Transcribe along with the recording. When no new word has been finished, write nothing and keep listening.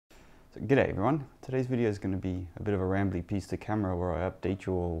So, g'day everyone. Today's video is going to be a bit of a rambly piece to camera where I update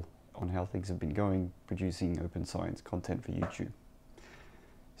you all on how things have been going producing open science content for YouTube.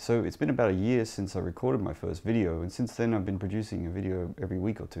 So it's been about a year since I recorded my first video, and since then I've been producing a video every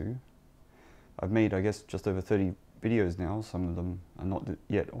week or two. I've made, I guess, just over 30 videos now. Some of them are not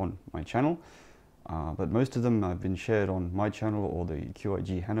yet on my channel, but most of them have been shared on my channel or the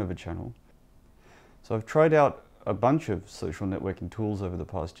QIG Hanover channel. So I've tried out a bunch of social networking tools over the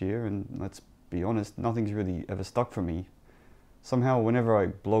past year, and let's be honest, nothing's really ever stuck for me. Somehow whenever I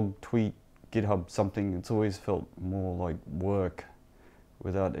blog, tweet, GitHub something, it's always felt more like work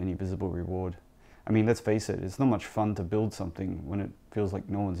without any visible reward. I mean, let's face it, it's not much fun to build something when it feels like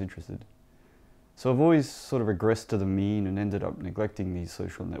no one's interested. So I've always sort of regressed to the mean and ended up neglecting these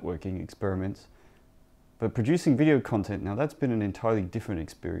social networking experiments. But producing video content, now that's been an entirely different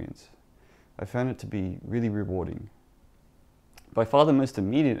experience. I found it to be really rewarding. By far the most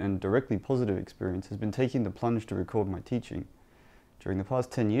immediate and directly positive experience has been taking the plunge to record my teaching. During the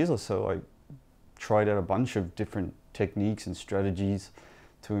past 10 years or so, I tried out a bunch of different techniques and strategies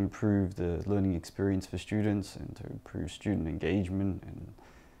to improve the learning experience for students and to improve student engagement. And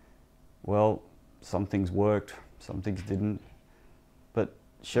well, some things worked, some things didn't. But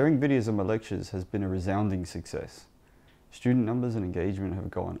sharing videos of my lectures has been a resounding success. Student numbers and engagement have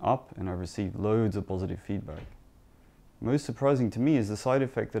gone up, and I've received loads of positive feedback. Most surprising to me is the side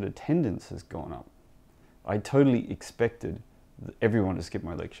effect that attendance has gone up. I totally expected everyone to skip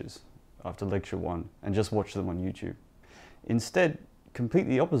my lectures after lecture 1 and just watch them on YouTube. Instead,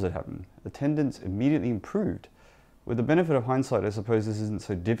 completely opposite happened. Attendance immediately improved. With the benefit of hindsight, I suppose this isn't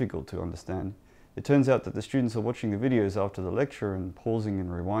so difficult to understand. It turns out that the students are watching the videos after the lecture and pausing and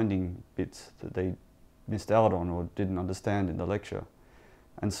rewinding bits that they missed out on or didn't understand in the lecture.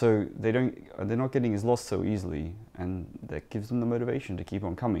 And so they're not getting as lost so easily, and that gives them the motivation to keep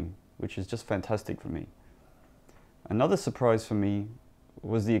on coming, which is just fantastic for me. Another surprise for me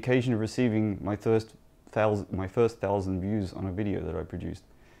was the occasion of receiving my first 1,000 views on a video that I produced.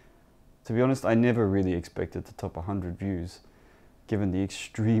 To be honest, I never really expected to top 100 views, given the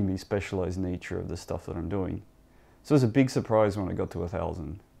extremely specialized nature of the stuff that I'm doing. So it was a big surprise when I got to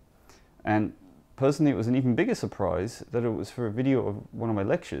 1,000. And personally, it was an even bigger surprise that it was for a video of one of my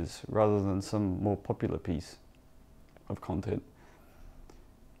lectures rather than some more popular piece of content.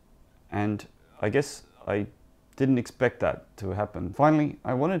 And I guess I didn't expect that to happen. Finally,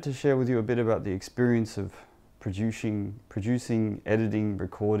 I wanted to share with you a bit about the experience of producing, editing,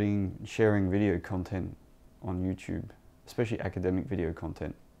 recording, sharing video content on YouTube, especially academic video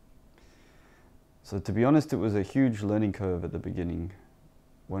content. So to be honest, it was a huge learning curve at the beginning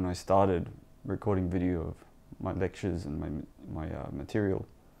when I started recording video of my lectures and my material.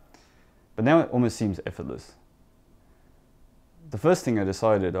 But now it almost seems effortless. The first thing I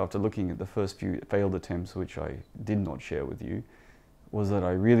decided after looking at the first few failed attempts, which I did not share with you, was that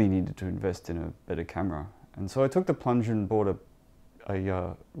I really needed to invest in a better camera. And so I took the plunge and bought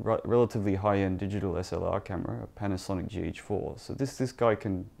a relatively high-end digital SLR camera, a Panasonic GH4. So this is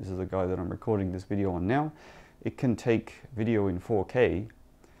the guy that I'm recording this video on now. It can take video in 4K,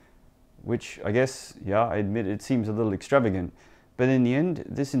 which I guess, yeah, I admit it seems a little extravagant, but in the end,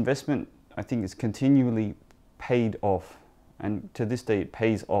 this investment, I think, is continually paid off, and to this day it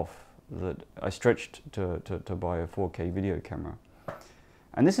pays off that I stretched to buy a 4K video camera.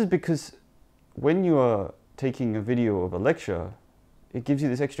 And this is because when you are taking a video of a lecture, it gives you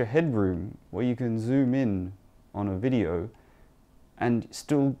this extra headroom where you can zoom in on a video and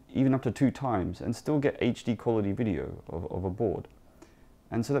still, even up to 2 times, and still get HD quality video of a board.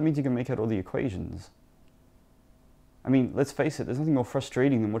 And so that means you can make out all the equations. I mean, let's face it, there's nothing more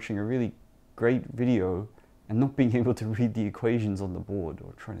frustrating than watching a really great video and not being able to read the equations on the board,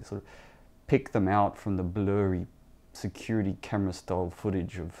 or trying to sort of pick them out from the blurry security camera style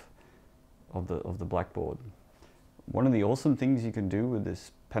footage of the blackboard. One of the awesome things you can do with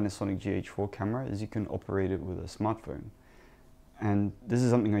this Panasonic GH4 camera is you can operate it with a smartphone. And this is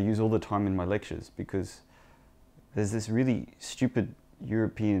something I use all the time in my lectures, because there's this really stupid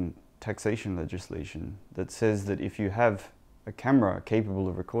European taxation legislation that says that if you have a camera capable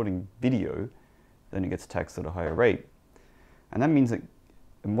of recording video, then it gets taxed at a higher rate. And that means that,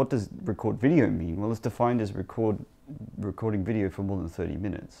 and what does record video mean? Well, it's defined as recording video for more than 30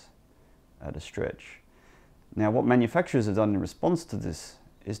 minutes at a stretch. Now, what manufacturers have done in response to this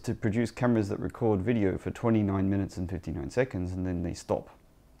is to produce cameras that record video for 29 minutes and 59 seconds, and then they stop,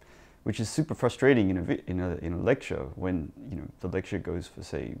 which is super frustrating in a lecture when, you know, the lecture goes for,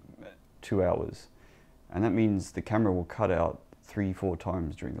 say, 2 hours, and that means the camera will cut out 3-4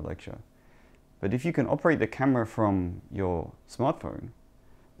 times during the lecture. But if you can operate the camera from your smartphone,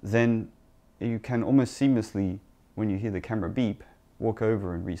 then you can almost seamlessly, when you hear the camera beep, walk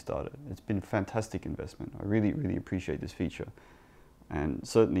over and restart it. It's been a fantastic investment. I really, really appreciate this feature. And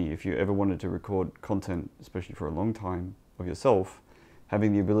certainly if you ever wanted to record content, especially for a long time, of yourself,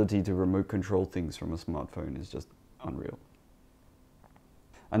 having the ability to remote control things from a smartphone is just unreal.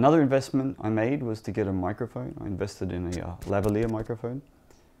 Another investment I made was to get a microphone. I invested in a lavalier microphone.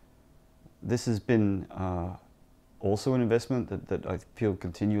 This has been also an investment that I feel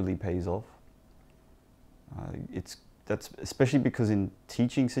continually pays off. That's especially because in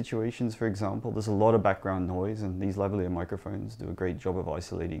teaching situations, for example, there's a lot of background noise, and these lavalier microphones do a great job of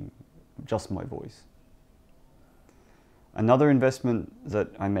isolating just my voice. Another investment that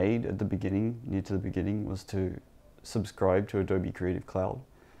I made at the beginning, near to the beginning, was to subscribe to Adobe Creative Cloud.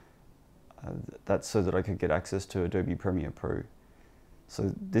 That's so that I could get access to Adobe Premiere Pro.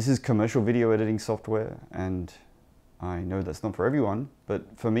 So this is commercial video editing software, and I know that's not for everyone, but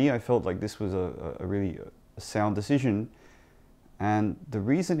for me, I felt like this was a really sound decision. And the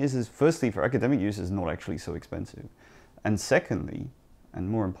reason is firstly, for academic use, it's not actually so expensive. And secondly, and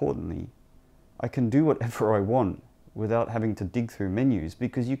more importantly, I can do whatever I want without having to dig through menus,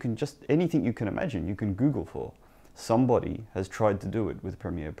 because you can just, anything you can imagine, you can Google for. Somebody has tried to do it with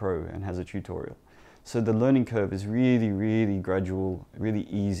Premiere Pro and has a tutorial. So the learning curve is really, really gradual, really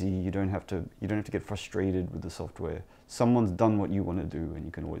easy. You don't have to get frustrated with the software. Someone's done what you want to do, and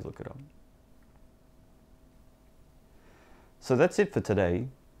you can always look it up. So that's it for today.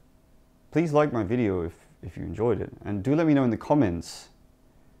 Please like my video if you enjoyed it, and do let me know in the comments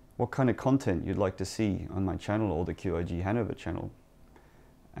what kind of content you'd like to see on my channel or the QIG Hanover channel.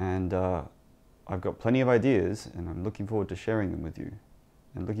 And I've got plenty of ideas, and I'm looking forward to sharing them with you,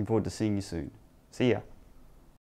 and looking forward to seeing you soon. See ya.